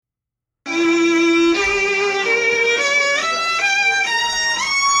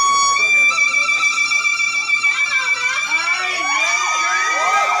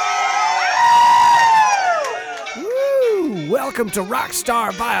welcome to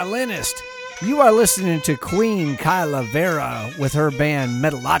Rockstar Violinist. You are listening to Queen Kyla Vera with her band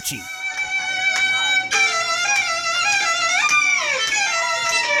Metalachi.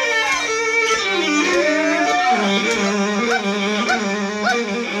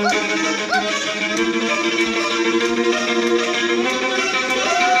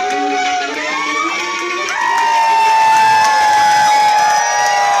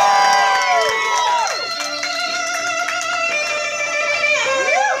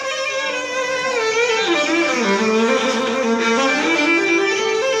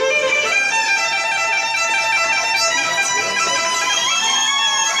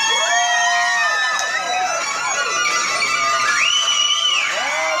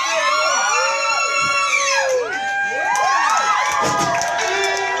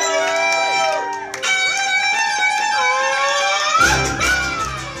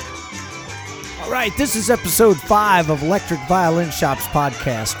 This is episode 5 of Electric Violin Shop's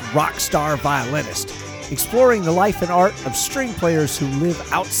podcast, Rockstar Violinist, exploring the life and art of string players who live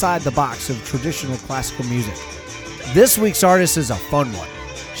outside the box of traditional classical music. This week's artist is a fun one.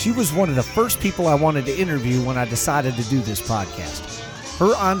 She was one of the first people I wanted to interview when I decided to do this podcast.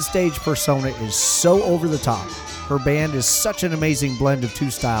 Her onstage persona is so over the top. Her band is such an amazing blend of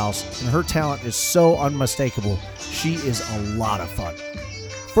two styles, and her talent is so unmistakable. She is a lot of fun.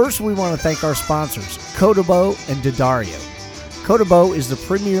 First, we want to thank our sponsors, Kotobo and D'Addario. Kotobo is the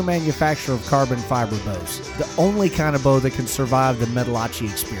premier manufacturer of carbon fiber bows, the only kind of bow that can survive the Metalachi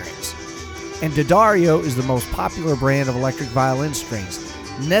experience. And D'Addario is the most popular brand of electric violin strings,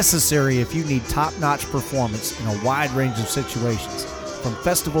 necessary if you need top-notch performance in a wide range of situations, from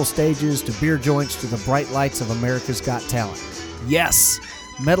festival stages to beer joints to the bright lights of America's Got Talent. Yes,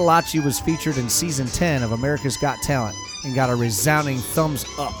 Metalachi was featured in Season 10 of America's Got Talent, and got a resounding thumbs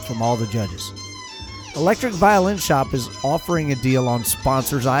up from all the judges. Electric Violin Shop is offering a deal on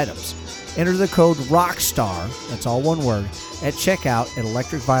sponsors items. Enter the code ROCKSTAR, that's all one word, at checkout at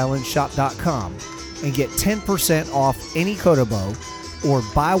electricviolinshop.com and get 10% off any Kotobo or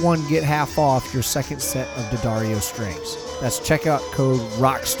buy one get half off your second set of D'Addario strings. That's checkout code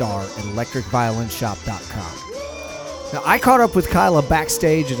ROCKSTAR at electricviolinshop.com. Now, I caught up with Kyla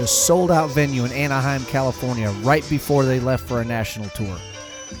backstage at a sold-out venue in Anaheim, California, right before they left for a national tour.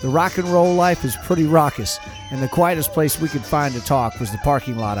 The rock and roll life is pretty raucous, and the quietest place we could find to talk was the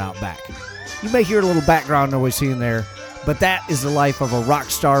parking lot out back. You may hear a little background noise here and there, but that is the life of a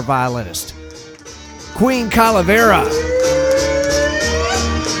rock star violinist. Queen Kyla Vera.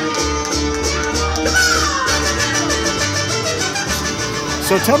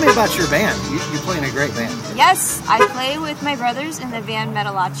 So tell me about your band. You play in a great band. Yes, I play with my brothers in the band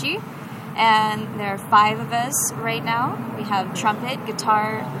Metalachi, and there are 5 of us right now. We have trumpet,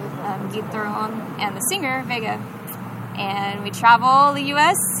 guitar, guitarron, and the singer, Vega. And we travel the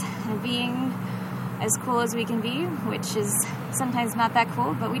U.S. being as cool as we can be, which is sometimes not that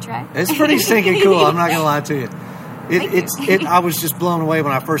cool, but we try. It's pretty stinking cool, I'm not going to lie to you. I was just blown away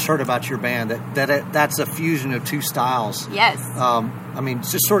when I first heard about your band, that's a fusion of two styles. Yes.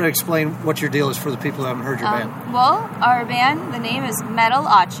 Just sort of explain what your deal is for the people who haven't heard your band. Well, our band, the name is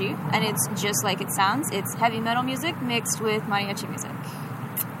Metalachi, and it's just like it sounds. It's heavy metal music mixed with mariachi music.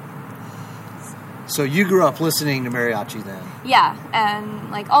 So you grew up listening to mariachi then? Yeah, and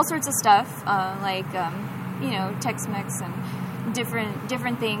like all sorts of stuff, Tex-Mex and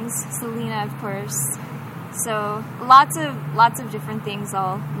different things. Selena, of course. So lots of different things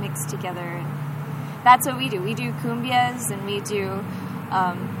all mixed together, and that's what we do. We do cumbias, and we do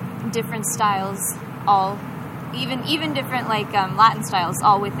different styles, all even different Latin styles,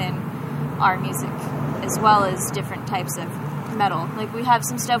 all within our music, as well as different types of metal. Like we have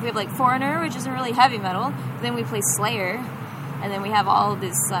some stuff. We have Foreigner, which is a really heavy metal. Then we play Slayer, and then we have all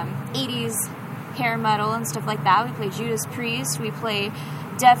this 80s hair metal and stuff like that. We play Judas Priest. We play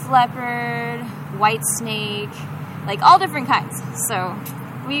Def Leppard, White Snake, all different kinds. So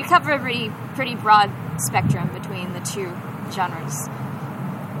we cover a pretty broad spectrum between the two genres.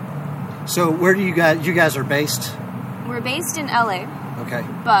 So where do you guys are based? We're based in LA. Okay.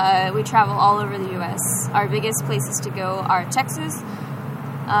 But we travel all over the U.S. Our biggest places to go are Texas,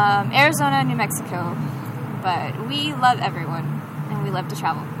 Arizona, New Mexico. But we love everyone, and we love to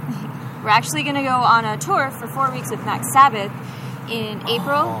travel. We're actually going to go on a tour for 4 weeks with Max Sabbath in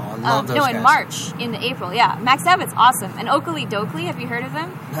April. Oh, I love those guys. In March. In April, yeah. Max Sabbath's awesome. And Oakley Dokley, have you heard of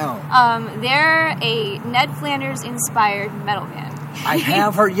them? No. They're a Ned Flanders-inspired metal band. I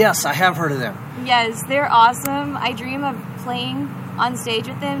have heard of them. Yes, they're awesome. I dream of playing on stage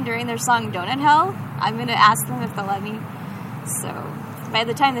with them during their song Donut Hell. I'm going to ask them if they'll let me. So by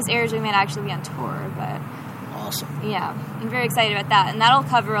the time this airs, we might actually be on tour. But awesome. Yeah, I'm very excited about that. And that'll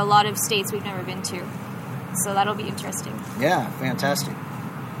cover a lot of states we've never been to. So that'll be interesting. Yeah, fantastic.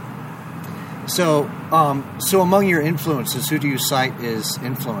 So, so among your influences, who do you cite as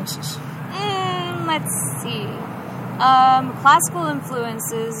influences? Let's see. Classical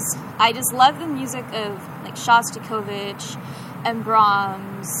influences. I just love the music of like Shostakovich and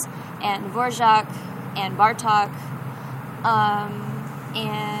Brahms and Dvorak and Bartok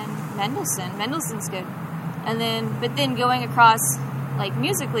and Mendelssohn. Mendelssohn's good. But then going across like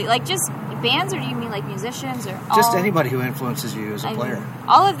musically, like just bands, or do you mean like musicians, or just anybody who influences you as a player? Mean,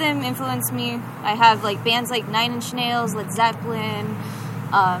 all of them influence me. I have like bands like Nine Inch Nails, Led Zeppelin,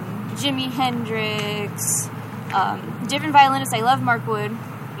 Jimi Hendrix, different violinists. I love Mark Wood.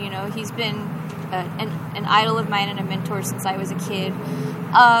 You know, he's been an idol of mine and a mentor since I was a kid.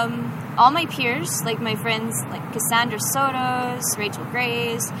 All my peers, like my friends, like Cassandra Sotos, Rachel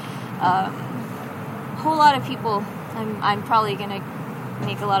Grays, a whole lot of people. I'm probably gonna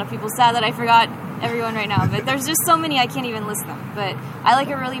make a lot of people sad that I forgot everyone right now, but there's just so many I can't even list them. But I like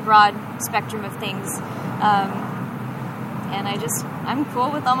a really broad spectrum of things. And I'm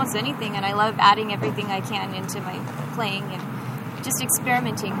cool with almost anything, and I love adding everything I can into my playing and just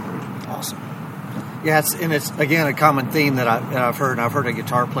experimenting. Awesome. Yeah, it's again a common theme that I've heard, and I've heard a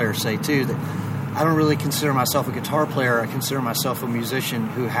guitar player say too, that I don't really consider myself a guitar player. I consider myself a musician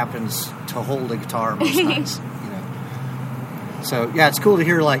who happens to hold a guitar most nights. You know. So yeah, it's cool to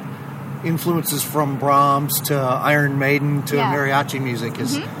hear like influences from Brahms to Iron Maiden to mariachi music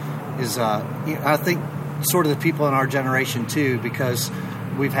is I think sort of the people in our generation too, because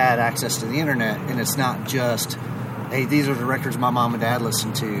we've had access to the internet, and it's not just, hey, these are the records my mom and dad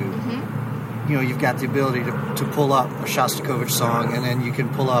listened to. You know, you've got the ability to pull up a Shostakovich song, and then you can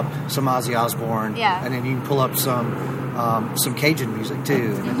pull up some Ozzy Osbourne, and then you can pull up some Cajun music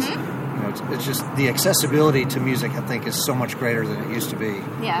too. And it's just the accessibility to music, I think, is so much greater than it used to be.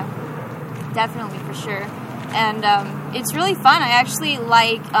 Yeah, definitely, for sure. And it's really fun. I actually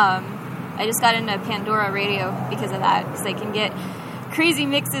like. I just got into Pandora Radio because of that, because I can get crazy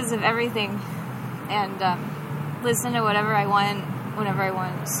mixes of everything and listen to whatever I want, whenever I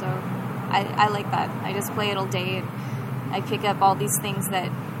want. So I like that. I just play it all day, and I pick up all these things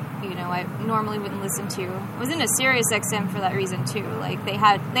that, you know, I normally wouldn't listen to. I was into Sirius XM for that reason too. Like they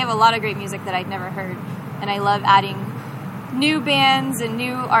have a lot of great music that I'd never heard, and I love adding new bands and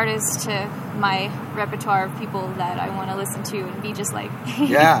new artists to my repertoire of people that I want to listen to and be just like.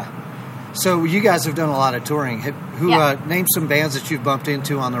 Yeah. So you guys have done a lot of touring. Name some bands that you've bumped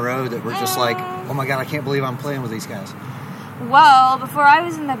into on the road that were just like, oh my God, I can't believe I'm playing with these guys. Well, before I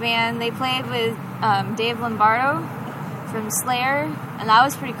was in the band, they played with Dave Lombardo from Slayer, and that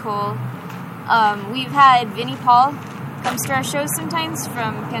was pretty cool. We've had Vinnie Paul comes to our shows sometimes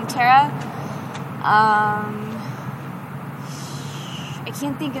from Pantera. I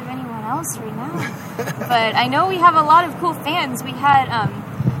can't think of anyone else right now. But I know we have a lot of cool fans. We had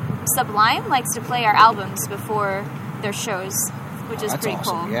Sublime likes to play our albums before their shows, which is pretty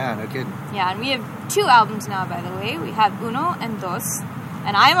awesome. Cool. Yeah, no kidding. Yeah, and we have 2 albums now, by the way. We have Uno and Dos,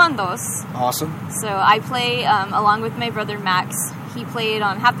 and I'm on Dos. Awesome. So I play along with my brother Max. He played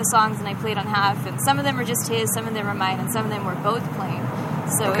on half the songs, and I played on half, and some of them are just his, some of them are mine, and some of them we're both playing.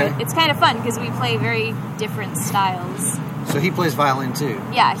 So it's kind of fun because we play very different styles. So he plays violin too.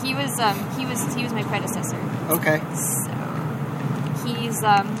 Yeah, he was my predecessor. Okay. So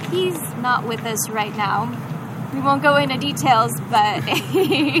he's not with us right now. We won't go into details, but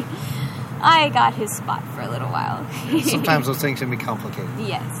I got his spot for a little while. Sometimes those things can be complicated.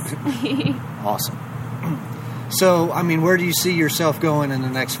 Yes. Awesome. So, I mean, where do you see yourself going in the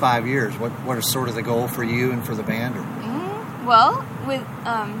next 5 years? What is sort of the goal for you and for the band? Well, with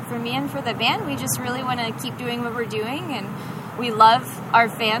for me and for the band, we just really want to keep doing what we're doing, and we love our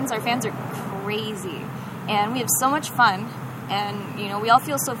fans. Our fans are crazy, and we have so much fun. And, you know, we all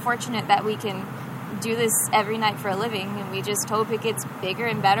feel so fortunate that we can do this every night for a living, and we just hope it gets bigger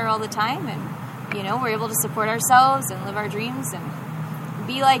and better all the time, and, you know, we're able to support ourselves and live our dreams and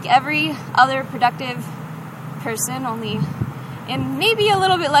be like every other productive person, only in maybe a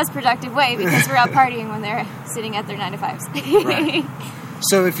little bit less productive way, because we're out partying when they're sitting at their 9-to-5s. Right.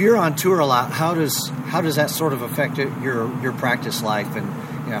 So if you're on tour a lot, how does that sort of affect your practice life, and,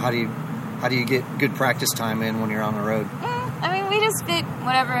 you know, how do you get good practice time in when you're on the road? I mean, we just fit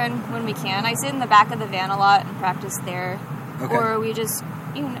whatever in when we can. I sit in the back of the van a lot and practice there. Okay. Or we just,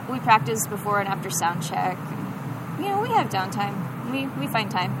 you know, we practice before and after sound check. And, you know, we have downtime. We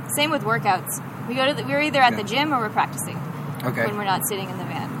find time. Same with workouts. We're either at the gym or we're practicing. Okay. When we're not sitting in the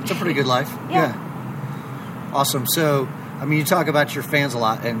van. It's a pretty good life. Yeah. Awesome. So, I mean, you talk about your fans a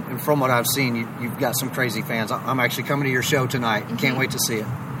lot, and from what I've seen, you've got some crazy fans. I'm actually coming to your show tonight. Mm-hmm. Can't wait to see it.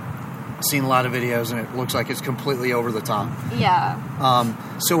 I've seen a lot of videos, and it looks like it's completely over the top. Yeah.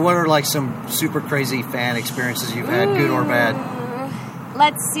 So what are like some super crazy fan experiences you've had, good or bad?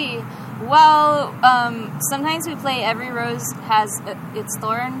 Let's see. Well, sometimes we play Every Rose Has Its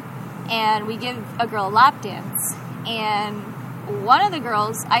Thorn, and we give a girl a lap dance. And one of the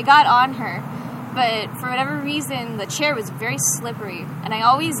girls, I got on her, but for whatever reason, the chair was very slippery, and I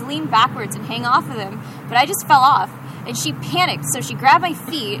always lean backwards and hang off of them, but I just fell off, and she panicked, so she grabbed my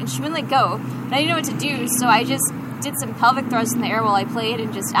feet, and she wouldn't let go, and I didn't know what to do, so I just did some pelvic thrusts in the air while I played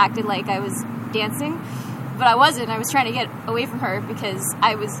and just acted like I was dancing, but I wasn't. I was trying to get away from her because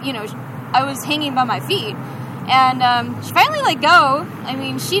I was hanging by my feet, and she finally let go. I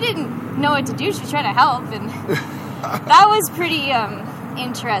mean, she didn't know what to do. She was trying to help, and that was pretty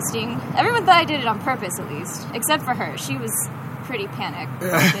interesting. Everyone thought I did it on purpose, at least, except for her. She was pretty panicked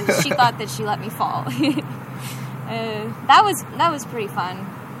because she thought that she let me fall. That was pretty fun.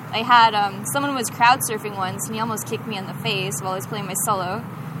 I had someone was crowd surfing once, and he almost kicked me in the face while I was playing my solo.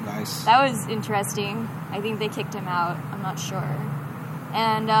 Nice. That was interesting. I think they kicked him out. I'm not sure.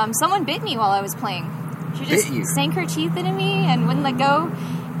 And someone bit me while I was playing. She just sank her teeth into me and wouldn't let go.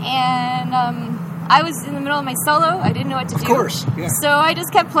 And I was in the middle of my solo. I didn't know what to do. Of course, yeah. So I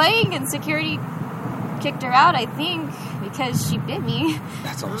just kept playing, and security kicked her out, I think, because she bit me.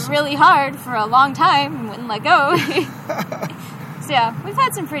 That's awesome. Really hard for a long time and wouldn't let go. So yeah, we've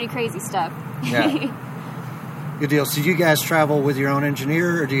had some pretty crazy stuff. Yeah. Good deal. So you guys travel with your own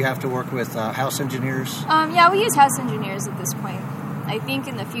engineer, or do you have to work with house engineers? Yeah, we use house engineers at this point. I think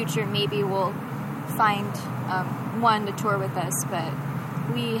in the future maybe we'll find one to tour with us, but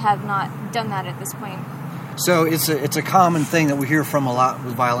we have not done that at this point. So it's a common thing that we hear from a lot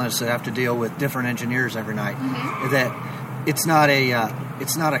with violinists that have to deal with different engineers every night. Mm-hmm. That it's not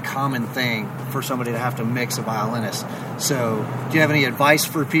a common thing for somebody to have to mix a violinist. So do you have any advice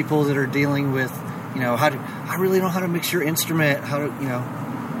for people that are dealing with, I really don't know how to mix your instrument? How to,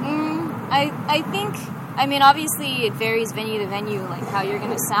 I think, obviously it varies venue to venue, like how you're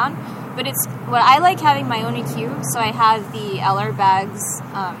going to sound. But it's what I like having my own EQ. So I have the Eller Bags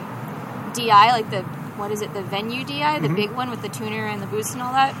DI, like the Venue DI, the big one with the tuner and the boost and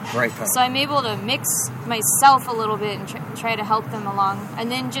all that. Right. So I'm able to mix myself a little bit and try to help them along. And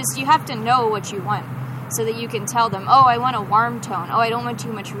then just you have to know what you want so that you can tell them, oh, I want a warm tone. Oh, I don't want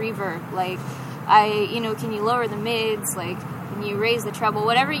too much reverb. Like, can you lower the mids? Like, can you raise the treble?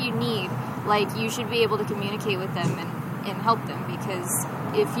 Whatever you need, like, you should be able to communicate with them and help them, because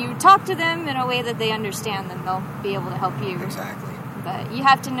if you talk to them in a way that they understand, then they'll be able to help you. Exactly. But you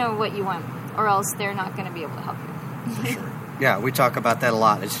have to know what you want, or else they're not going to be able to help you. For sure. Yeah, we talk about that a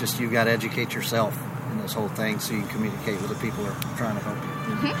lot. It's just you've got to educate yourself in this whole thing so you can communicate with the people who are trying to help you.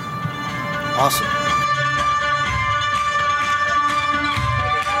 Mm-hmm. Awesome.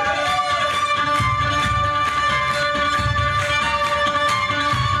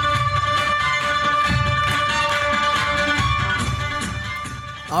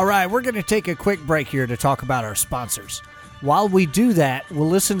 All right, we're going to take a quick break here to talk about our sponsors. While we do that, we'll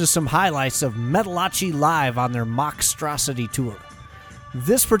listen to some highlights of Metalachi live on their Mockstrosity tour.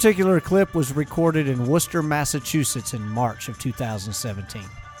 This particular clip was recorded in Worcester, Massachusetts in March of 2017.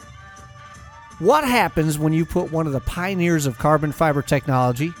 What happens when you put one of the pioneers of carbon fiber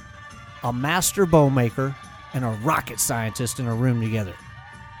technology, a master bow maker, and a rocket scientist in a room together?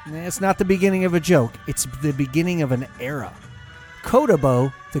 It's not the beginning of a joke, it's the beginning of an era.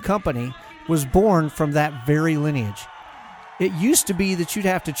 Kodabow, the company, was born from that very lineage. It used to be that you'd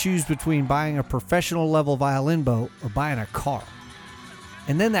have to choose between buying a professional level violin bow or buying a car.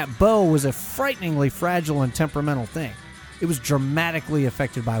 And then that bow was a frighteningly fragile and temperamental thing. It was dramatically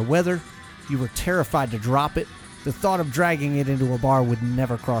affected by weather. You were terrified to drop it. The thought of dragging it into a bar would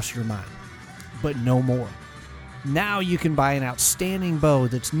never cross your mind. But no more. Now you can buy an outstanding bow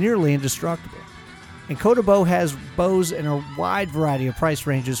that's nearly indestructible. And Kodabow has bows in a wide variety of price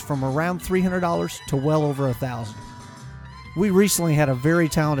ranges from around $300 to well over $1,000. We recently had a very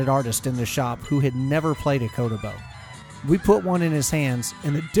talented artist in the shop who had never played a Kodabow. We put one in his hands,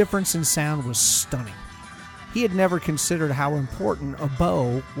 and the difference in sound was stunning. He had never considered how important a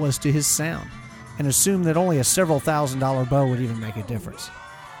bow was to his sound, and assumed that only a several $1,000 bow would even make a difference.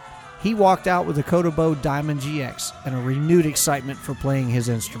 He walked out with a Kodabow Diamond GX and a renewed excitement for playing his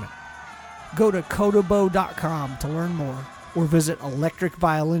instrument. Go to Kodabow.com to learn more, or visit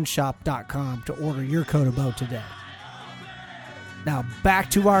electricviolinshop.com to order your Kodabow today. Now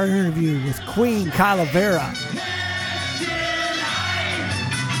back to our interview with Queen Calavera.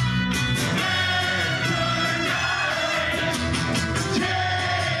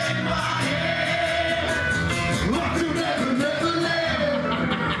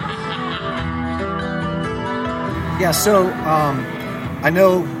 Yeah, so I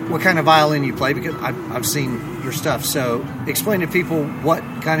know what kind of violin you play because I've seen your stuff. So explain to people what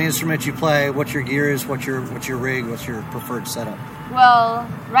kind of instrument you play, what your gear is, what's your rig, what's your preferred setup. Well,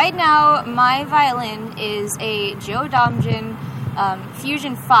 right now my violin is a Joe Domgen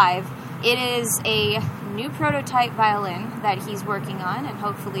Fusion 5. It is a new prototype violin that he's working on and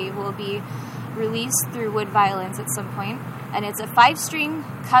hopefully will be released through Wood Violins at some point. And it's a 5-string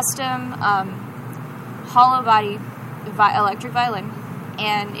custom hollow body electric violin.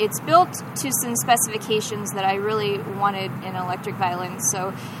 And it's built to some specifications that I really wanted in an electric violin.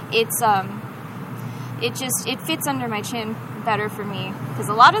 So it's it fits under my chin better for me because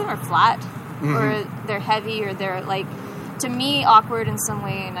a lot of them are flat, mm-hmm. or they're heavy, or they're like, to me, awkward in some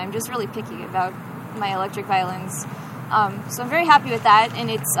way. And I'm just really picky about my electric violins. So I'm very happy with that. And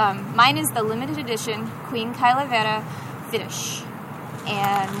it's mine is the limited edition Queen Calavera finish,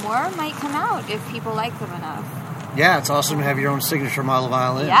 and more might come out if people like them enough. Yeah, it's awesome to have your own signature model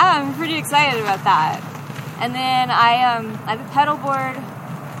violin. Yeah, I'm pretty excited about that. And then I have a pedal board.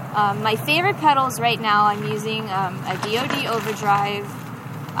 My favorite pedals right now, I'm using a DoD Overdrive.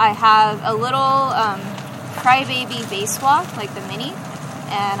 I have a little Crybaby bass wah, like the Mini,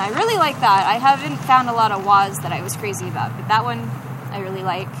 and I really like that. I haven't found a lot of wahs that I was crazy about, but that one I really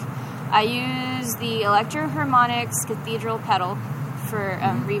like. I use the Electro Harmonix Cathedral pedal for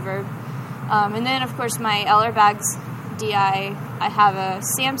reverb. And then, of course, my Eller Bags DI. I have a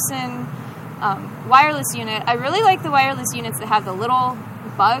Samson wireless unit. I really like the wireless units that have the little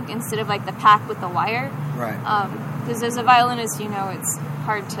bug instead of like the pack with the wire. Right. Because as a violinist, you know, it's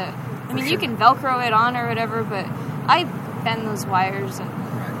hard to... I mean, you can Velcro it on or whatever, but I bend those wires. And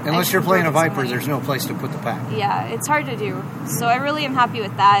right. Unless you're playing a Viper, there's no place to put the pack. Yeah, it's hard to do. So I really am happy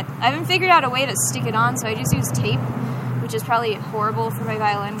with that. I haven't figured out a way to stick it on, so I just use tape, which is probably horrible for my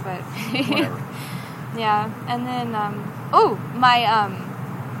violin, but... Whatever. Yeah, and then,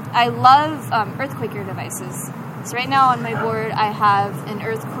 I love Earthquaker devices. So right now on my board, I have an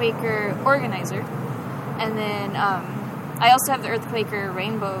Earthquaker organizer, and then I also have the Earthquaker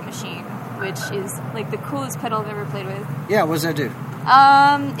Rainbow machine, which is like the coolest pedal I've ever played with. Yeah, what does that do?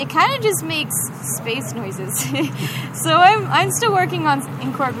 It kind of just makes space noises. So I'm still working on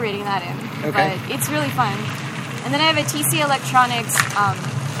incorporating that in, okay. But it's really fun. And then I have a TC Electronics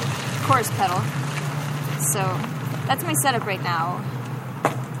chorus pedal. So that's my setup right now. I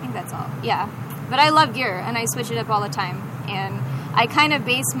think that's all. Yeah. But I love gear, and I switch it up all the time. And I kind of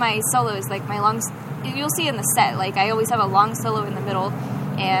base my solos, like my long... You'll see in the set, like I always have a long solo in the middle,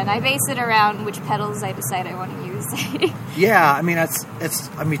 and I base it around which pedals I decide I want to use. Yeah, I mean,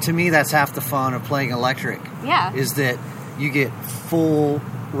 to me, that's half the fun of playing electric. Yeah. Is that you get full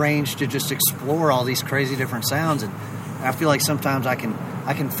range to just explore all these crazy different sounds, and I feel like sometimes I can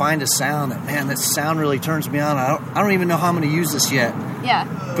find a sound that, man, that sound really turns me on. I don't even know how I'm going to use this yet. Yeah.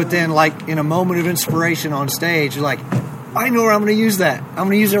 But then, like, in a moment of inspiration on stage, you're like, I know where I'm going to use that. I'm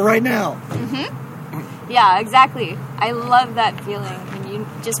going to use it right now. Mm-hmm. Yeah, exactly. I love that feeling when you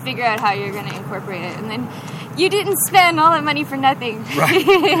just figure out how you're going to incorporate it, and then you didn't spend all that money for nothing.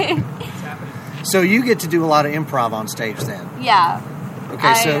 Right. So you get to do a lot of improv on stage then. Yeah.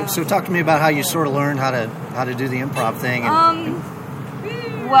 Okay, so talk to me about how you sort of learned how to do the improv thing.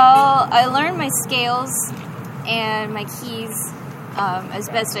 Well, I learned my scales and my keys as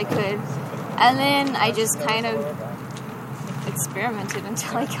best I could, and then I just kind of experimented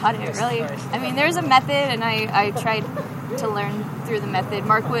until I got it. Really, I mean, there's a method, and I tried to learn through the method.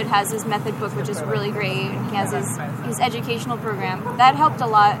 Mark Wood has his method book, which is really great, and he has his educational program. That helped a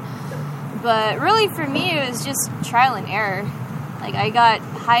lot, but really for me, it was just trial and error. Like, I got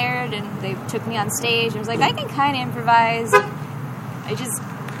hired, and they took me on stage, and was like, I can kind of improvise, and I just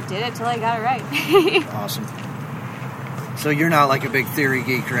did it till I got it right. Awesome. So you're not like a big theory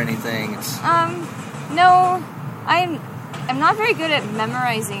geek or anything? No, I'm not very good at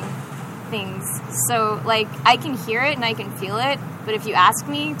memorizing things. So, like, I can hear it and I can feel it, but if you ask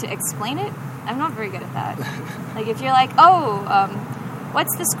me to explain it, I'm not very good at that. Like, if you're like,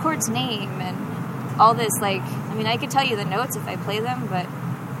 what's this chord's name, and all this, like, I mean, I could tell you the notes if I play them, but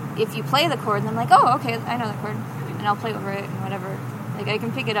if you play the chord, then I'm like, oh, okay, I know the chord, and I'll play over it and whatever. Like, I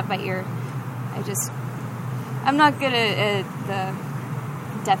can pick it up by ear. I'm not good at the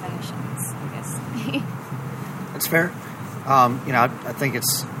definitions, I guess. That's fair. I think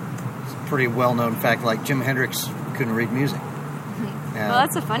it's a pretty well-known fact, like Jimi Hendrix couldn't read music. Well,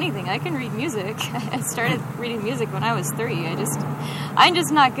 that's a funny thing. I can read music. I started reading music when I was 3. I'm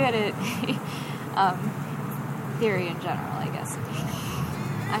just not good at theory in general, I guess.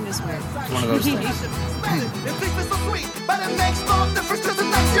 I'm just weird. It's one of those things. But it makes no difference 'cause it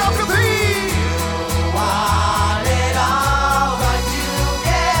makes you complete.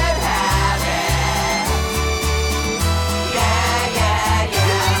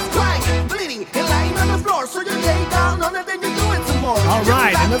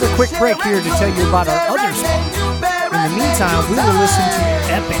 Another quick break here to tell you about our other sponsors. In the meantime, we will listen to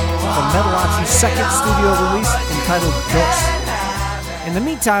Epic, the Metalachi's second studio release entitled Dos. In the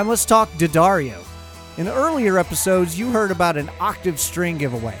meantime, let's talk D'Addario. In earlier episodes, you heard about an octave string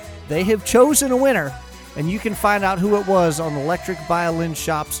giveaway. They have chosen a winner, and you can find out who it was on Electric Violin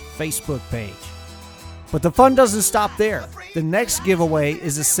Shop's Facebook page. But the fun doesn't stop there. The next giveaway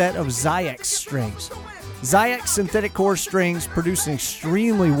is a set of Zyx strings. Zyx synthetic core strings produce an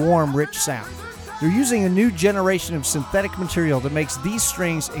extremely warm, rich sound. They're using a new generation of synthetic material that makes these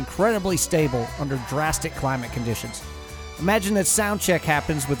strings incredibly stable under drastic climate conditions. Imagine that sound check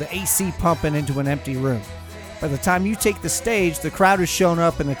happens with the AC pumping into an empty room. By the time you take the stage, the crowd has shown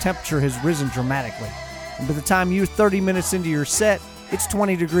up and the temperature has risen dramatically. And by the time you're 30 minutes into your set, it's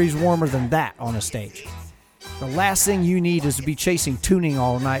 20 degrees warmer than that on a stage. The last thing you need is to be chasing tuning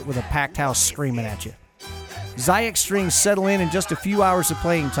all night with a packed house screaming at you. Zyx strings settle in just a few hours of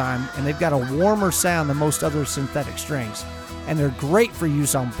playing time, and they've got a warmer sound than most other synthetic strings. And they're great for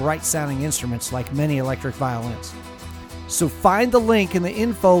use on bright-sounding instruments like many electric violins. So find the link in the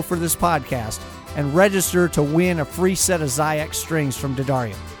info for this podcast and register to win a free set of Zyx strings from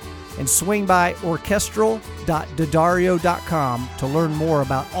D'Addario. And swing by orchestral.d'addario.com to learn more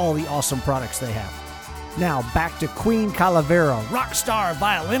about all the awesome products they have. Now back to Queen Calavera, rock star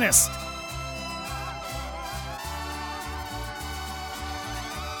violinist.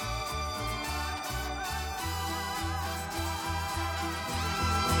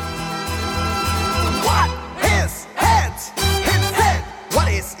 What is it? Hit it. What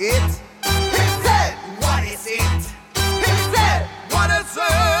is it? Hit it. What is it? Hit it. What is it?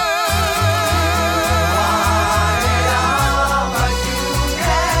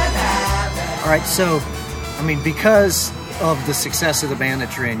 All right, so, I mean, because of the success of the band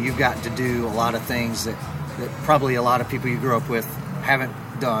that you're in, you've got to do a lot of things that probably a lot of people you grew up with haven't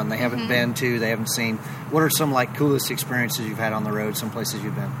done. They haven't been to, they haven't seen. What are some, like, coolest experiences you've had on the road, some places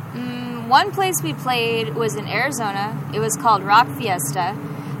you've been? One place we played was in Arizona. It was called Rock Fiesta,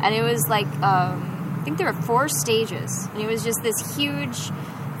 and it was like, I think there were 4 stages, and it was just this huge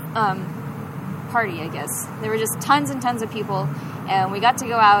party, I guess. There were just tons and tons of people, and we got to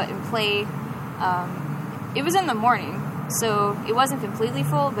go out and play. It was in the morning, so it wasn't completely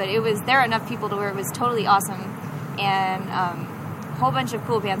full, but there were enough people to where it was totally awesome, and a whole bunch of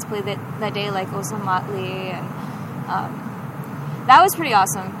cool bands played that day, like Ozone Motley, and that was pretty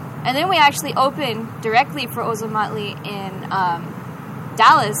awesome. And then we actually opened directly for Ozone Motley in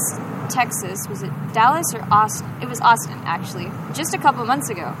Dallas, Texas. Was it Dallas or Austin? It was Austin, actually, just a couple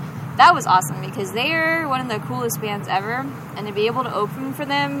months ago. That was awesome because they're one of the coolest bands ever, and to be able to open for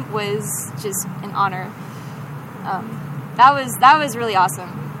them was just an honor. That was really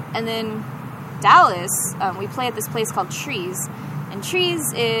awesome. And then Dallas, we play at this place called Trees, and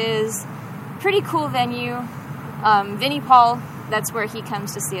Trees is a pretty cool venue. Vinnie Paul, that's where he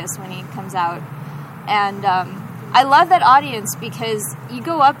comes to see us when he comes out, and I love that audience because you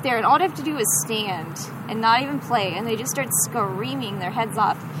go up there and all they have to do is stand and not even play, and they just start screaming their heads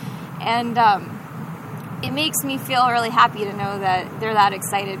off. And it makes me feel really happy to know that they're that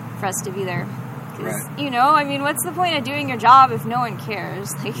excited for us to be there. Because, Right. you know, I mean, what's the point of doing your job if no one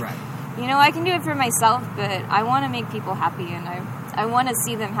cares? Like, Right. you know, I can do it for myself, but I want to make people happy, and I want to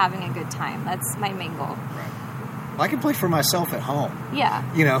see them having a good time. That's my main goal. I can play for myself at home. Yeah.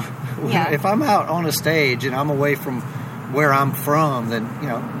 You know, Yeah. if I'm out on a stage and I'm away from where I'm from, then, you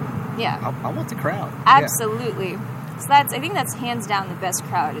know, Yeah. I want the crowd. Absolutely. So I think that's hands down the best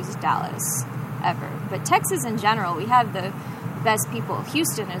crowd is Dallas ever. But Texas in general, we have the best people.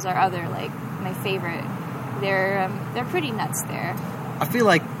 Houston is our other, like, my favorite. They're pretty nuts there. I feel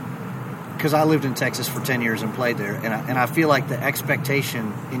like, because I lived in Texas for 10 years and played there, and I feel like the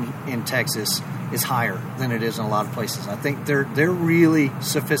expectation in Texas is higher than it is in a lot of places. I think they're really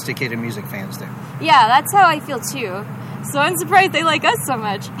sophisticated music fans there. Yeah, that's how I feel too. So I'm surprised they like us so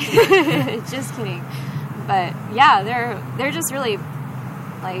much. Just kidding. But yeah, they're just really,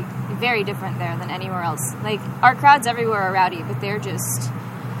 like, very different there than anywhere else. Like, our crowds everywhere are rowdy, but they're just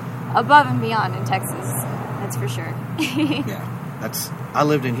above and beyond in Texas. That's for sure. Yeah, I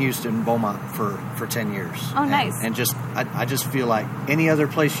lived in Houston, Beaumont for 10 years. Oh, nice. And I just feel like any other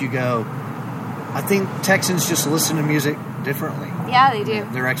place you go, I think Texans just listen to music differently. Yeah, they do.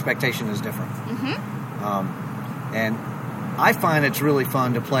 Their expectation is different. And I find it's really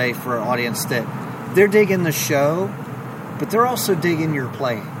fun to play for an audience that they're digging the show, but they're also digging your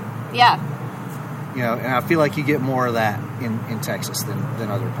playing. Yeah. You know, and I feel like you get more of that in Texas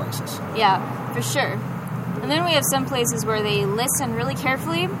than other places. Yeah, for sure. And then we have some places where they listen really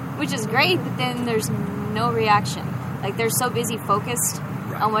carefully, which is great, but then there's no reaction. Like, they're so busy focused.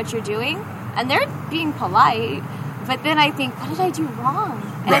 Right. on what you're doing, and they're being polite. But then I think, what did I do wrong?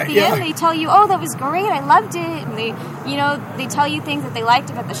 And at the end, they tell you, oh, that was great, I loved it. And they tell you things that they liked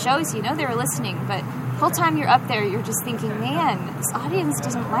about the show, so they were listening. But the whole time you're up there, you're just thinking, man, this audience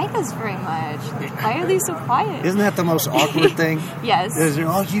doesn't like us very much. Why are they so quiet? Isn't that the most awkward thing? Yes.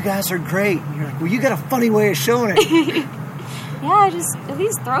 Oh, you guys are great. And you're like, well, you got a funny way of showing it. Yeah, just at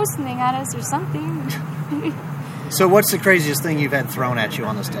least throw something at us or something. So what's the craziest thing you've had thrown at you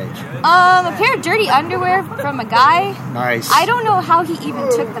on the stage? A pair of dirty underwear from a guy. Nice. I don't know how he even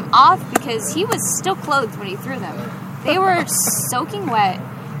took them off because he was still clothed when he threw them. They were soaking wet,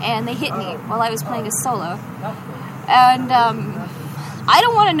 and they hit me while I was playing a solo. And I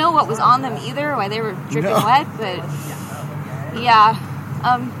don't want to know what was on them either, why they were dripping wet, but yeah.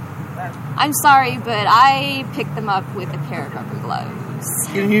 I'm sorry, but I picked them up with a pair of rubber gloves.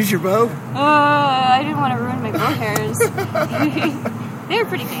 You didn't use your bow? I didn't want to ruin my bow hairs. They were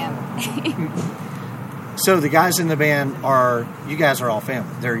pretty damn. So the guys in the band you guys are all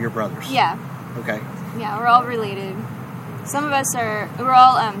family. They're your brothers. Yeah. Okay. Yeah, we're all related. Some of us we're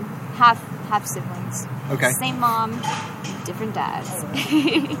all half siblings. Okay. Same mom, different dads.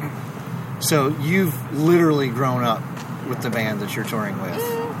 So you've literally grown up with the band that you're touring with.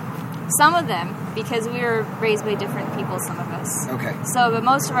 Some of them, because we were raised by different people, some of us. Okay. So, but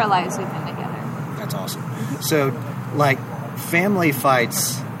most of our lives we've been together. That's awesome. So, like, family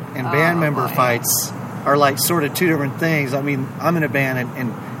fights and band member fights are like sort of two different things. I mean, I'm in a band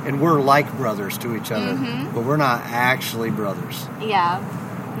and we're like brothers to each other, but we're not actually brothers. Yeah.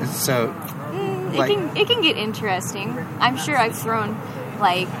 So, it can get interesting. I'm sure I've thrown,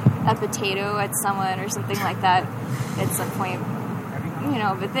 like, a potato at someone or something like that at some point.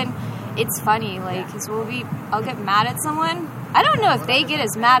 But then it's funny, like, because I'll get mad at someone. I don't know if they get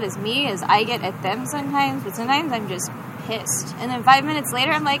as mad as me as I get at them sometimes, but sometimes I'm just pissed. And then 5 minutes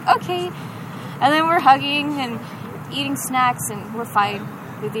later, I'm like, okay. And then we're hugging and eating snacks, and we're fine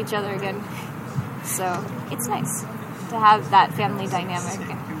with each other again. So it's nice to have that family dynamic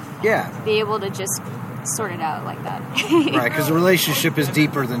and be able to just sort it out like that. Right, because the relationship is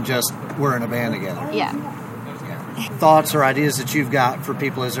deeper than just we're in a band together. Yeah. Thoughts or ideas that you've got for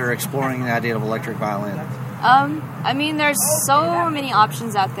people as they're exploring the idea of electric violin? I mean, there's so many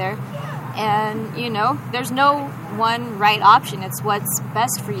options out there, and there's no one right option. It's what's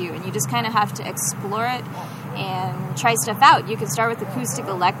best for you, and you just kind of have to explore it and try stuff out. You can start with acoustic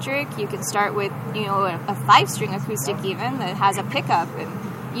electric. You can start with a 5-string acoustic even that has a pickup, and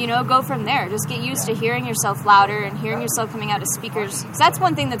go from there. Just get used to hearing yourself louder and hearing yourself coming out of speakers. Because that's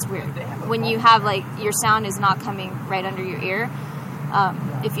one thing that's weird. When you have, like, your sound is not coming right under your ear,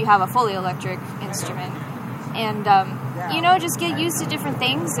 if you have a fully electric instrument. And, just get used to different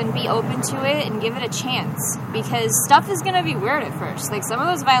things and be open to it and give it a chance. Because stuff is going to be weird at first. Like, some of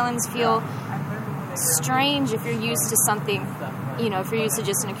those violins feel strange if you're used to something, if you're used to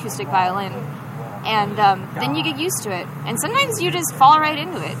just an acoustic violin. And then you get used to it. And sometimes you just fall right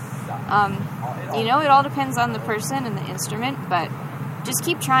into it. It all depends on the person and the instrument, but just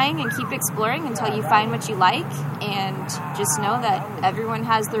keep trying and keep exploring until you find what you like, and just know that everyone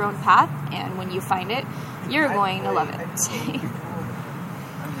has their own path, and when you find it, you're going to love it.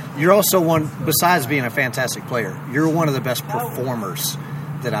 You're also besides being a fantastic player, you're one of the best performers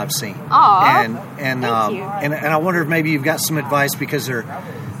that I've seen. Aww, and thank you. And I wonder if maybe you've got some advice, because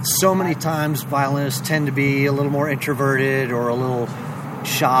so many times violinists tend to be a little more introverted or a little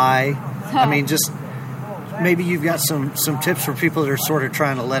shy. I mean, just maybe you've got some tips for people that are sort of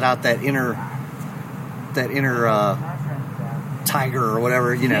trying to let out that inner tiger or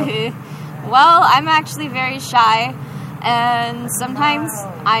whatever, Well, I'm actually very shy, and sometimes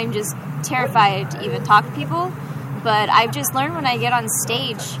I'm just terrified to even talk to people. But I've just learned when I get on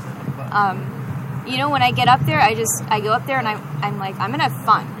stage, when I get up there, I go up there and I'm like, I'm gonna have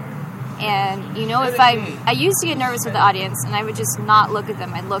fun. And I used to get nervous with the audience, and I would just not look at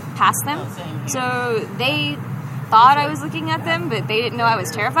them. I'd look past them. So they thought I was looking at them, but they didn't know I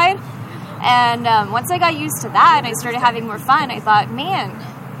was terrified. And once I got used to that and I started having more fun, I thought, man,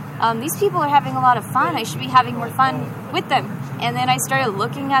 these people are having a lot of fun. I should be having more fun with them. And then I started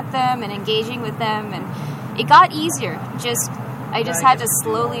looking at them and engaging with them, and it got easier. I just had to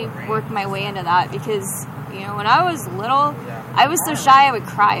slowly work my way into that, because when I was little, I was so shy I would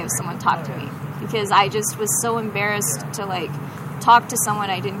cry if someone talked to me, because I just was so embarrassed to, like, talk to someone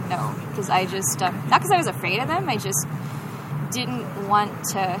I didn't know, because I just not because I was afraid of them, I just didn't want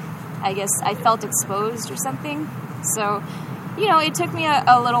to. I guess I felt exposed or something. So it took me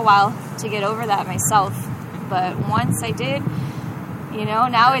a little while to get over that myself, but once I did, You know,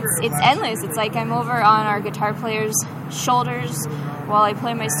 now it's endless. It's like I'm over on our guitar player's shoulders while I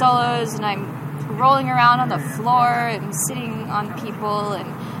play my solos, and I'm rolling around on the floor and sitting on people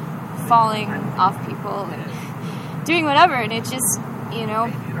and falling off people and doing whatever. And it just, you know,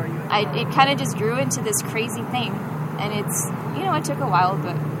 it kind of just grew into this crazy thing. And it's, you know, it took a while,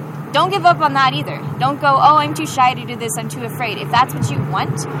 but don't give up on that either. Don't go, oh, I'm too shy to do this, I'm too afraid. If that's what you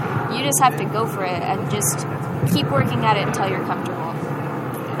want, you just have to go for it and just keep working at it until you're comfortable.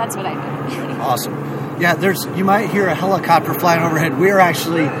 That's what I do. Awesome. Yeah, you might hear a helicopter flying overhead. We're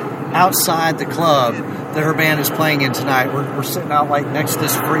actually outside the club that her band is playing in tonight. We're sitting out like next to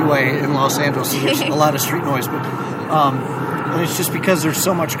this freeway in Los Angeles, so there's a lot of street noise, but and it's just because there's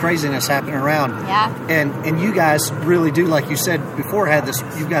so much craziness happening around. Yeah. And you guys really do, like you said before,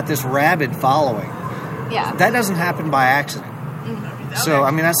 you've got this rabid following. Yeah. That doesn't happen by accident. Mm-hmm. So,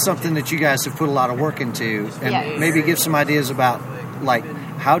 I mean, that's something that you guys have put a lot of work into, and maybe give some ideas about, like,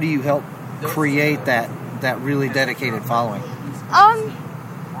 how do you help create that really dedicated following?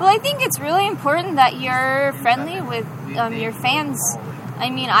 Well, I think it's really important that you're friendly with your fans. I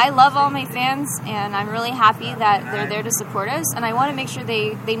mean, I love all my fans, and I'm really happy that they're there to support us, and I want to make sure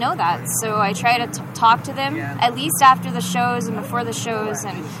they know that. So I try to talk to them, at least after the shows and before the shows,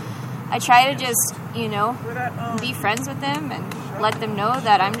 and I try to just, you know, be friends with them and let them know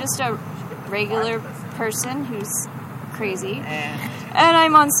that I'm just a regular person who's crazy. And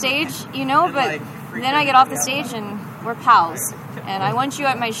I'm on stage, you know, but then I get off the stage and we're pals. And I want you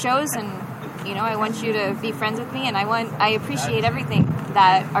at my shows, and, you know, I want you to be friends with me, and I appreciate everything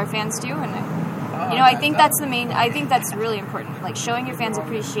that our fans do. And, you know, I think that's really important. Like, showing your fans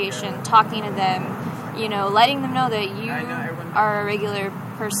appreciation, talking to them, you know, letting them know that you are a regular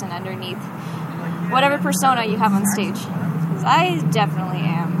person underneath whatever persona you have on stage. 'Cause I definitely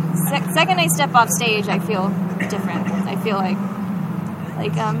am. Second I step off stage, I feel different. I feel like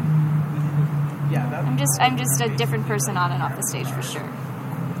I'm just a different person on and off the stage for sure.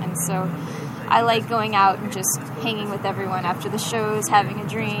 And so I like going out and just hanging with everyone after the shows, having a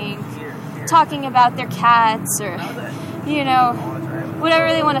drink, talking about their cats, or, you know,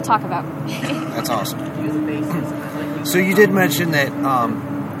 whatever they want to talk about. That's awesome. So you did mention that,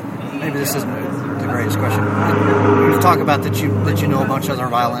 maybe this isn't the greatest question. You talk about that you know a bunch of other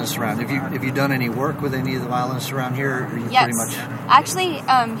violinists around. Have you done any work with any of the violinists around here? Or Yes. Pretty much... Actually,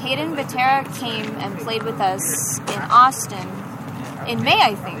 Hayden Batera came and played with us in Austin in May,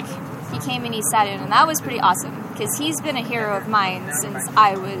 I think. He came and he sat in, and that was pretty awesome because he's been a hero of mine since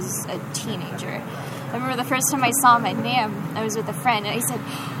I was a teenager. I remember the first time I saw him at NAMM, I was with a friend, and I said,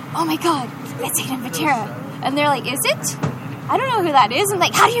 "Oh my God, that's Hayden Batera." And they're like, "Is it?" "I don't know who that is." I'm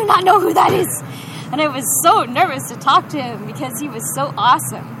like, "How do you not know who that is?" And I was so nervous to talk to him because he was so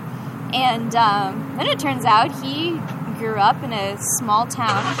awesome. And then it turns out he grew up in a small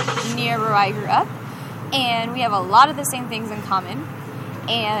town near where I grew up, and we have a lot of the same things in common.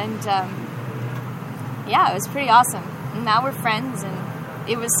 And yeah, it was pretty awesome. And now we're friends, and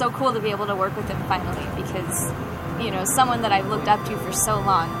it was so cool to be able to work with him finally because, you know, someone that I've looked up to for so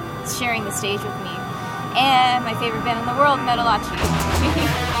long is sharing the stage with me. And my favorite band in the world, Metalachi.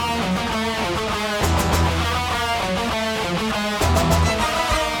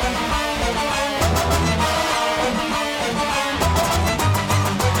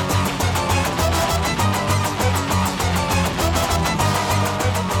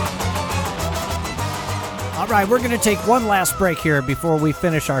 All right, we're going to take one last break here before we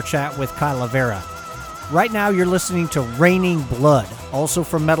finish our chat with Kyla Vera. Right now, you're listening to Raining Blood, also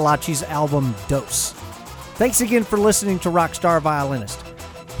from Metalachi's album Dose. Thanks again for listening to Rockstar Violinist.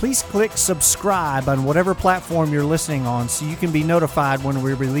 Please click subscribe on whatever platform you're listening on so you can be notified when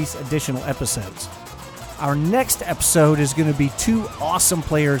we release additional episodes. Our next episode is going to be two awesome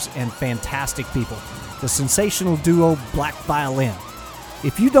players and fantastic people, the sensational duo Black Violin.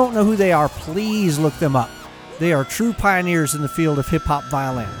 If you don't know who they are, please look them up. They are true pioneers in the field of hip-hop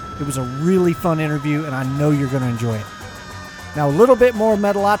violin. It was a really fun interview, and I know you're going to enjoy it. Now, a little bit more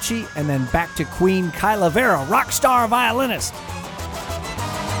Metalachi, and then back to Queen Kyla Vera, Rockstar Violinist.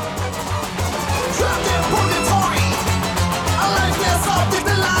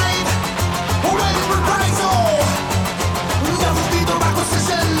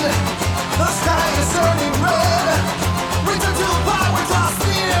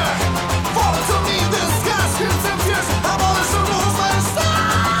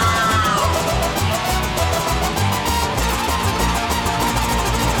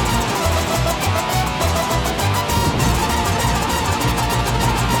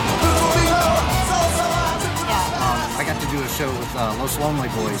 Show with Los Lonely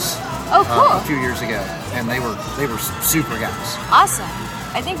Boys Oh, cool. a few years ago, and they were super guys. Awesome.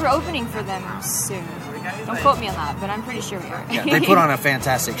 I think we're opening for them soon. Don't quote me on that, but I'm pretty sure we are. Yeah, they put on a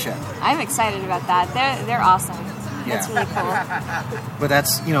fantastic show. I'm excited about that. They're awesome. That's really cool. But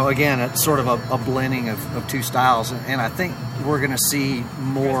that's, again, it's sort of a blending of two styles, and I think we're going to see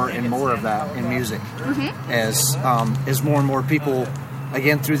more and more of that in music as more and more people,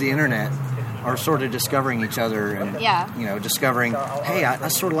 again, through the internet, are sort of discovering each other and discovering, hey, I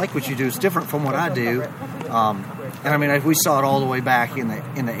sort of like what you do. It's different from what I do. And I mean, we saw it all the way back in the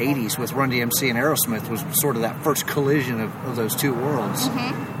 80s with Run DMC and Aerosmith was sort of that first collision of those two worlds.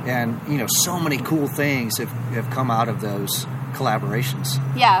 And, so many cool things have come out of those collaborations.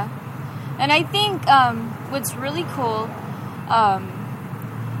 Yeah. And I think what's really cool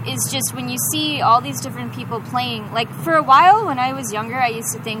is just when you see all these different people playing. Like, for a while when I was younger, I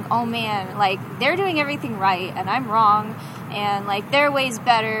used to think, oh man, like, they're doing everything right and I'm wrong, and like, their way's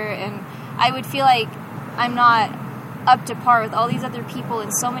better, and I would feel like I'm not up to par with all these other people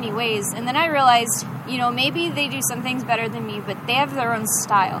in so many ways. And then I realized, maybe they do some things better than me, but they have their own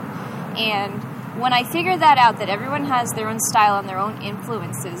style. And when I figured that out, that everyone has their own style and their own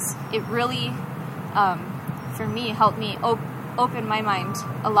influences, it really, for me, helped me open my mind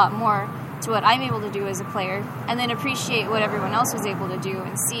a lot more to what I'm able to do as a player, and then appreciate what everyone else was able to do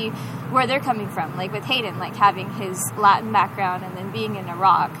and see where they're coming from. Like with Hayden, like having his Latin background and then being in a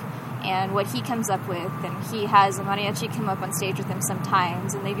rock, and what he comes up with, and he has a mariachi come up on stage with him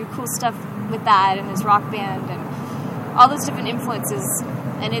sometimes, and they do cool stuff with that and his rock band and all those different influences.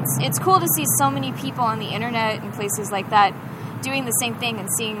 And it's cool to see so many people on the internet and places like that doing the same thing and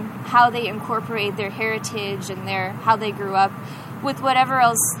seeing how they incorporate their heritage and how they grew up with whatever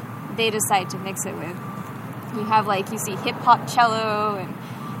else they decide to mix it with. You have, you see hip-hop cello and,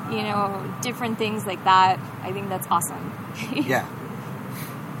 different things like that. I think that's awesome. Yeah.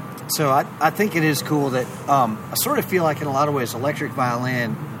 So I think it is cool that I sort of feel like in a lot of ways electric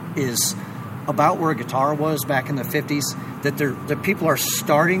violin is about where guitar was back in the 50s, that people are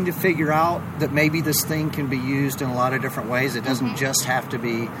starting to figure out that maybe this thing can be used in a lot of different ways. It doesn't just have to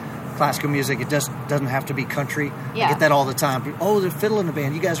be classical music. It just doesn't have to be country. Yeah. I get that all the time. Oh, the fiddle in the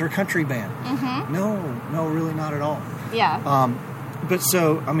band. You guys are a country band. No, really not at all. Yeah. But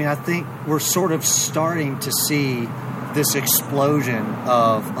so, I mean, I think we're sort of starting to see this explosion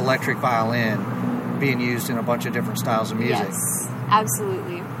of electric violin being used in a bunch of different styles of music. Yes,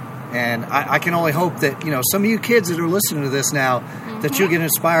 absolutely. And I can only hope that, some of you kids that are listening to this now, that you'll get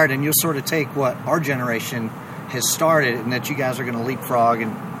inspired and you'll sort of take what our generation has started, and that you guys are going to leapfrog.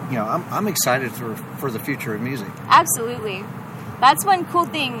 And, I'm excited for the future of music. Absolutely. That's one cool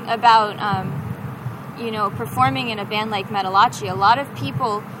thing about, performing in a band like Metalachi. A lot of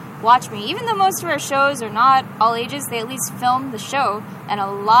people watch me. Even though most of our shows are not all ages, they at least film the show. And a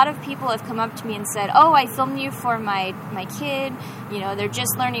lot of people have come up to me and said, oh, I filmed you for my kid. They're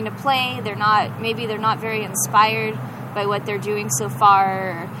just learning to play. Maybe they're not very inspired by what they're doing so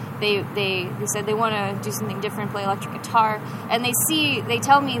far. Or they said they want to do something different, play electric guitar. And they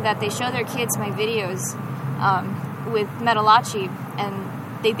tell me that they show their kids my videos with Metalachi,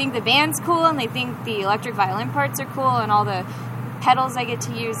 and they think the band's cool, and they think the electric violin parts are cool, and all the pedals I get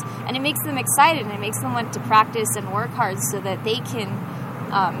to use, and it makes them excited, and it makes them want to practice and work hard so that they can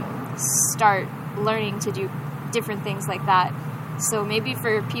start learning to do different things like that. So maybe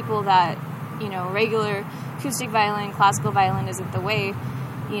for people that, regular acoustic violin, classical violin isn't the way,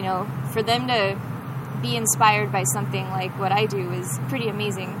 for them to be inspired by something like what I do is pretty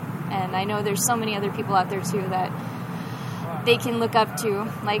amazing. And I know there's so many other people out there too that they can look up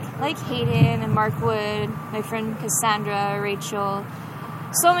to, like Hayden and Mark Wood, my friend Cassandra, Rachel.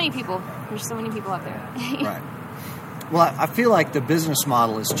 So many people. There's so many people out there. Right. Well, I feel like the business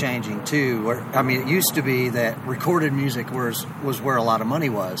model is changing too. It used to be that recorded music was where a lot of money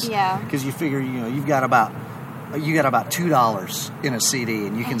was. Yeah. Because you figure, you got about $2 in a CD,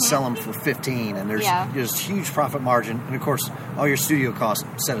 and you can sell them for $15, and there's huge profit margin, and of course all your studio costs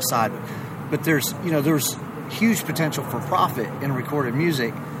set aside. But there's huge potential for profit in recorded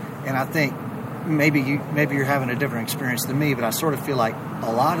music, and I think maybe you're having a different experience than me, but I sort of feel like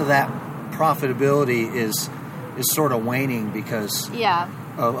a lot of that profitability is sort of waning because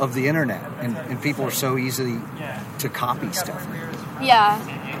of the internet, and people are so easy to copy stuff. Yeah.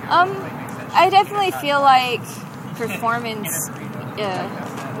 I definitely feel like performance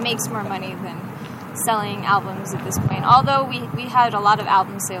makes more money than selling albums at this point. Although we had a lot of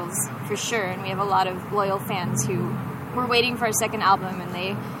album sales for sure, and we have a lot of loyal fans who were waiting for our second album, and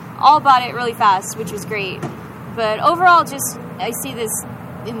they all bought it really fast, which was great. But overall, I see this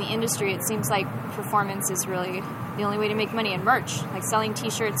in the industry, it seems like performance is really the only way to make money, and merch, like selling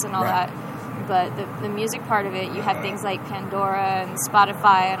T-shirts and all Right. that. But the music part of it, you have things like Pandora and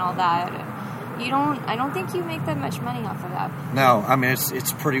Spotify and all that. And I don't think you make that much money off of that. No, I mean,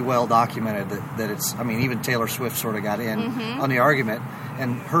 it's pretty well documented that it's, I mean, even Taylor Swift sort of got in on the argument,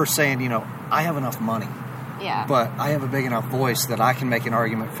 and her saying, I have enough money, Yeah. but I have a big enough voice that I can make an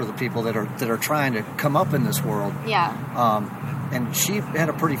argument for the people that are trying to come up in this world. Yeah. And she had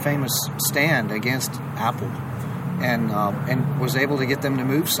a pretty famous stand against Apple, and was able to get them to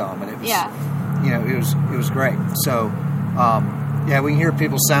move some, and it was, it was great. So, yeah, we can hear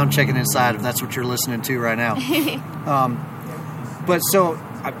people sound checking inside if that's what you're listening to right now. But so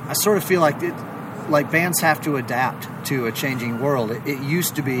I sort of feel like bands have to adapt to a changing world. It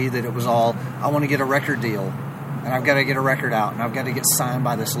used to be that it was all, I want to get a record deal, and I've got to get a record out, and I've got to get signed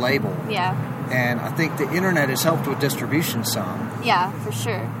by this label. Yeah. And I think the internet has helped with distribution some. Yeah, for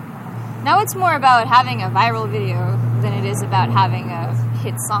sure. Now it's more about having a viral video than it is about having a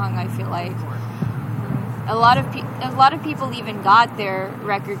hit song, I feel like. A lot of people even got their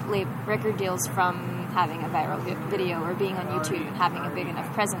record deals from having a viral video or being on YouTube and having a big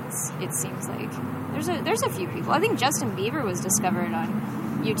enough presence. It seems like there's a few people. I think Justin Bieber was discovered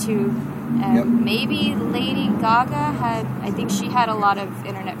on YouTube, and maybe Lady Gaga she had a lot of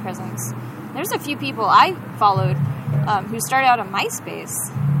internet presence. There's a few people I followed who started out on MySpace,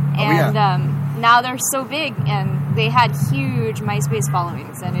 and now they're so big, and they had huge MySpace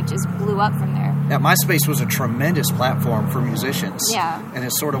followings, and it just blew up from there. Yeah, MySpace was a tremendous platform for musicians. Yeah. And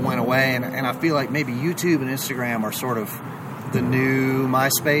it sort of went away, and I feel like maybe YouTube and Instagram are sort of the new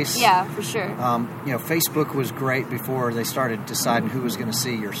MySpace. Yeah, for sure. Facebook was great before they started deciding who was going to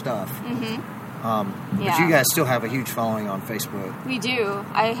see your stuff. Mm-hmm. But you guys still have a huge following on Facebook. We do.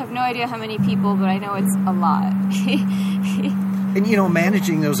 I have no idea how many people, but I know it's a lot. And,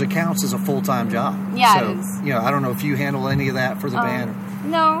 managing those accounts is a full-time job. Yeah, so, it is. I don't know if you handle any of that for the band.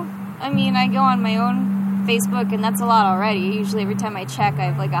 No. I mean, I go on my own Facebook, and that's a lot already. Usually every time I check, I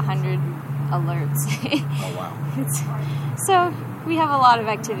have like 100 alerts. Oh, wow. So we have a lot of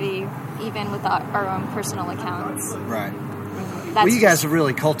activity, even with our own personal accounts. Right. That's You guys have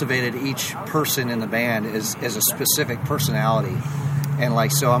really cultivated each person in the band as a specific personality.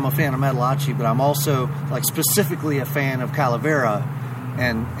 And so I'm a fan of Metalachi, but I'm also specifically a fan of Calavera,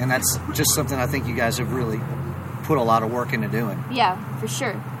 and that's just something I think you guys have really put a lot of work into doing. Yeah, for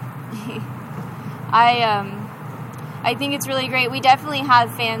sure. I think it's really great. We definitely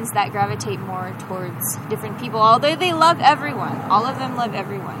have fans that gravitate more towards different people, although they love everyone. All of them love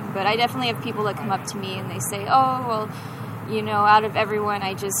everyone. But I definitely have people that come up to me and they say, oh, well, out of everyone,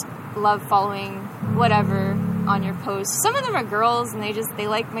 I just love following whatever on your posts. Some of them are girls, and they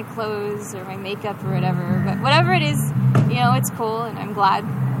like my clothes or my makeup or whatever. But whatever it is, it's cool, and I'm glad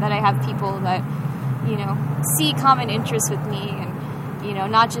that I have people that, see common interests with me,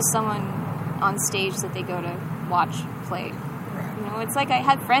 and, not just someone on stage that they go to watch play. It's like I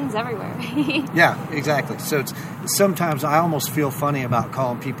had friends everywhere. Yeah, exactly. So sometimes I almost feel funny about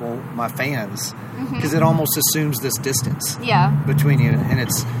calling people my fans, because it almost assumes this distance between you, and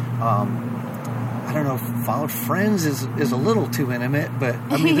it's I don't know, followed friends is a little too intimate, but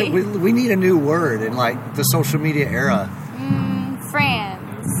I mean we need a new word in the social media era.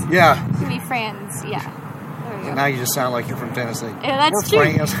 Friends. Yeah. Can be friends. Yeah. There we go. Now you just sound like you're from Tennessee. Yeah, that's We're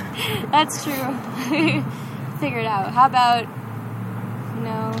true. friends. That's true. Figure it out. How about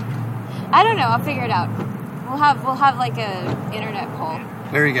I don't know. I'll figure it out. We'll have like a internet poll.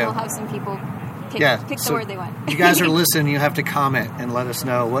 There you go. We'll have some people pick the word they want. You guys are listening. You have to comment and let us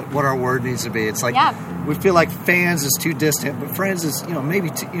know what our word needs to be. It's we feel like fans is too distant, but friends is maybe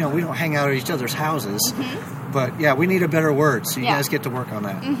we don't hang out at each other's houses. But yeah, we need a better word. So you guys get to work on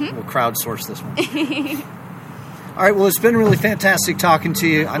that. We'll crowdsource this one. All right. Well, it's been really fantastic talking to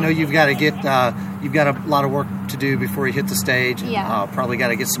you. I know you've got to get you've got a lot of work to do before you hit the stage. And, probably got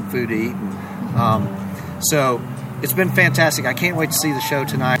to get some food to eat. So it's been fantastic. I can't wait to see the show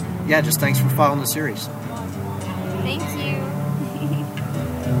tonight. Yeah, just thanks for following the series. Thank you.